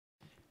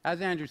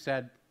as Andrew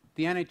said,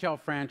 the NHL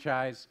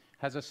franchise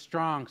has a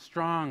strong,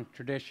 strong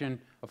tradition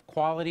of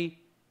quality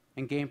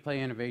and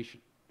gameplay innovation.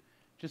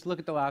 Just look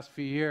at the last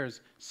few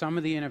years, some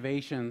of the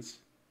innovations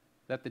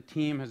that the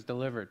team has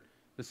delivered.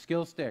 The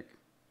skill stick,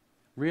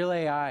 Real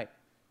AI,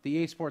 the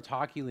EA Sports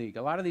Hockey League.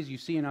 A lot of these you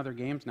see in other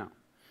games now.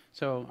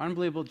 So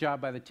unbelievable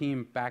job by the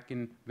team back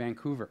in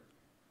Vancouver.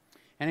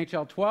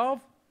 NHL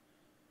 12,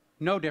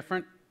 no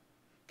different,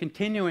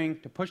 continuing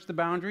to push the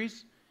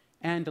boundaries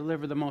and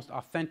deliver the most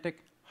authentic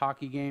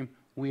hockey game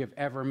we have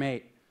ever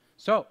made.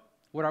 So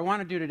what I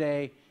want to do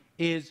today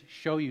is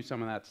show you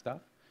some of that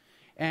stuff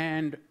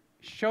and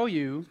show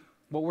you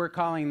what we're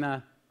calling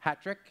the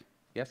hat trick,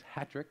 yes,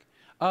 hat trick,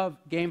 of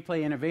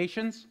gameplay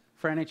innovations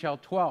for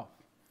NHL 12.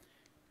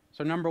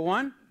 So number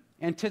one,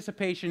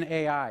 anticipation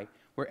AI,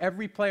 where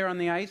every player on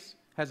the ice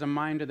has a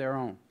mind of their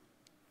own.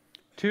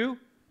 2,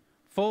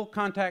 full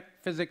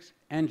contact physics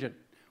engine,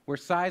 where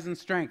size and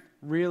strength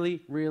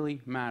really,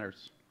 really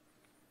matters.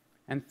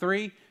 And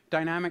 3,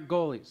 dynamic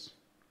goalies,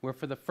 where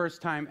for the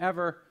first time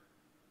ever,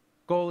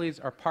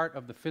 goalies are part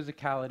of the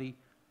physicality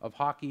of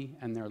hockey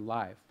and they're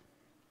live.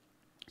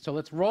 So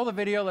let's roll the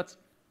video. Let's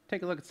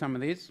take a look at some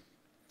of these.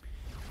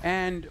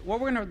 And what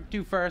we're going to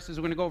do first is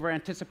we're going to go over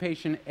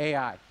anticipation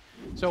AI.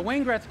 So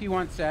Wayne Gretzky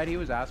once said, he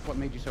was asked, what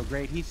made you so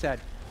great? He said,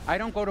 I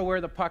don't go to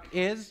where the puck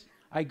is,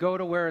 I go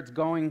to where it's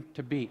going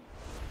to be.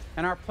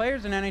 And our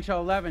players in NHL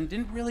 11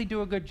 didn't really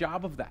do a good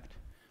job of that.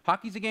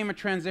 Hockey's a game of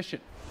transition.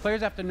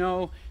 Players have to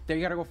know that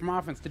you got to go from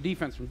offense to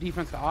defense, from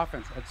defense to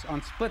offense. It's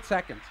on split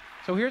seconds.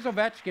 So here's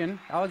Ovechkin,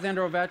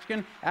 Alexander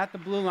Ovechkin, at the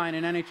blue line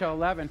in NHL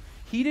 11.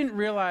 He didn't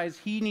realize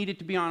he needed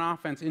to be on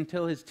offense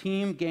until his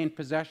team gained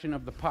possession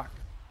of the puck.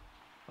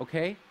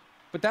 Okay?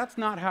 But that's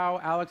not how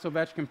Alex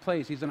Ovechkin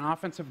plays. He's an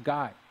offensive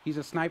guy. He's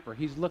a sniper.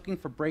 He's looking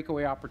for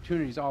breakaway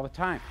opportunities all the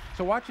time.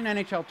 So watching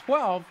NHL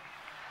 12,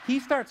 he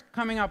starts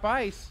coming up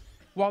ice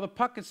while the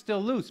puck is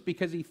still loose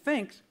because he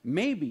thinks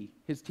maybe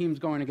his team's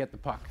going to get the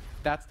puck.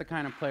 That's the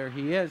kind of player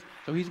he is,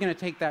 so he's going to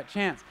take that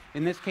chance.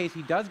 In this case,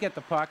 he does get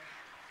the puck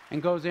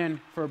and goes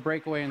in for a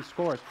breakaway and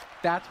scores.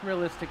 That's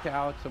realistic to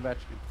Alex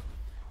Ovechkin.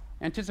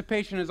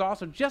 Anticipation is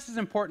also just as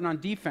important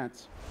on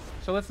defense.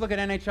 So let's look at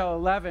NHL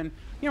 11.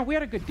 You know, we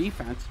had a good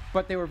defense,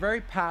 but they were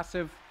very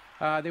passive.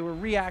 They were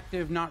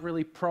reactive, not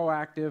really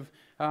proactive.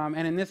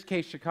 And in this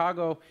case,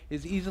 Chicago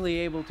is easily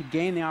able to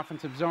gain the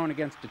offensive zone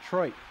against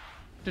Detroit.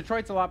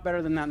 Detroit's a lot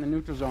better than that in the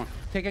neutral zone.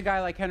 Take a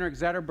guy like Henrik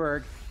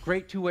Zetterberg,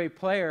 great two-way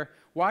player.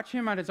 Watch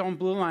him at his own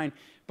blue line.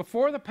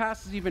 Before the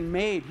pass is even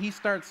made, he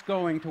starts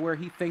going to where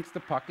he thinks the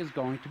puck is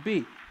going to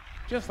be.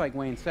 Just like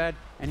Wayne said,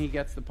 and he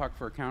gets the puck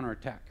for a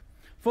counterattack.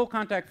 Full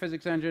contact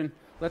physics engine.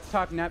 Let's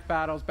talk net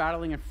battles.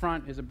 Battling in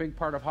front is a big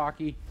part of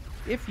hockey.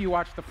 If you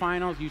watched the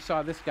finals, you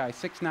saw this guy,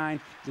 6'9",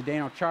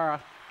 Zdeno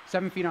Chara,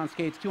 7 feet on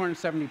skates,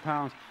 270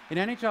 pounds. In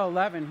NHL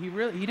 11,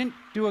 he didn't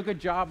do a good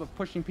job of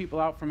pushing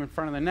people out from in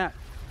front of the net.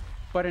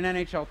 But in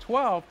NHL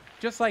 12,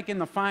 just like in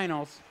the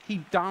finals, he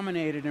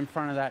dominated in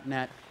front of that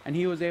net, and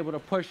he was able to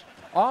push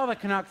all the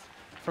Canucks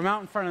from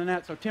out in front of the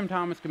net so Tim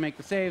Thomas could make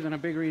the saves, and a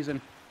big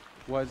reason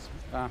was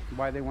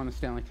why they won the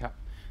Stanley Cup.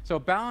 So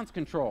balance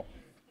control.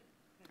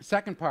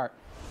 Second part,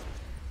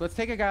 let's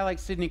take a guy like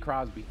Sidney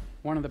Crosby,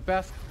 one of the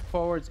best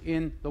forwards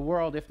in the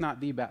world, if not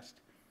the best.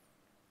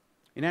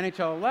 In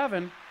NHL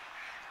 11,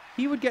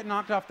 he would get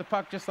knocked off the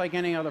puck just like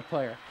any other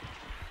player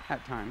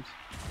at times.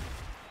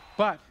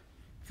 But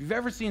if you've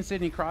ever seen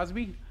Sidney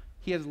Crosby,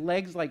 he has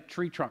legs like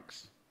tree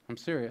trunks. I'm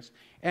serious.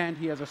 And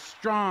he has a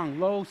strong,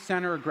 low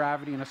center of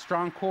gravity and a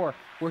strong core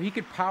where he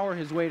could power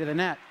his way to the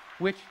net,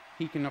 which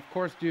he can, of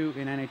course, do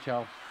in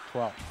NHL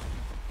 12.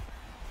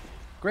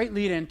 Great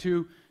lead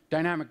into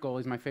dynamic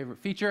goalies, my favorite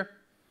feature.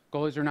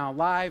 Goalies are now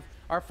live.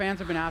 Our fans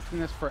have been asking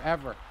this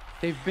forever.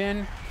 They've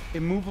been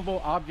immovable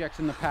objects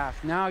in the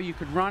past. Now you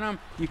could run them,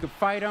 you could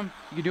fight them,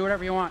 you could do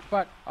whatever you want.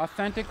 But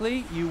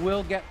authentically, you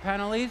will get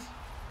penalties,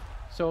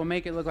 so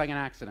make it look like an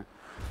accident.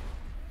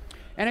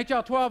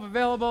 NHL 12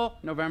 available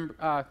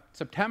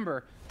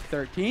September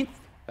 13th.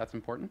 That's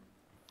important.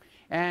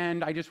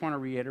 And I just want to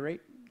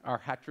reiterate our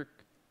hat trick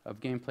of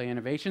gameplay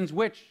innovations,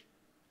 which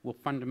will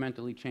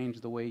fundamentally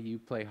change the way you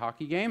play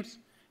hockey games.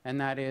 And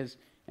that is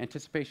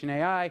anticipation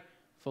AI,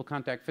 full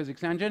contact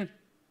physics engine,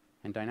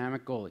 and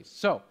dynamic goalies.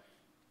 So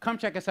come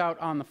check us out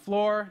on the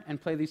floor and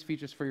play these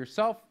features for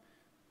yourself.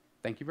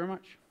 Thank you very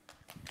much.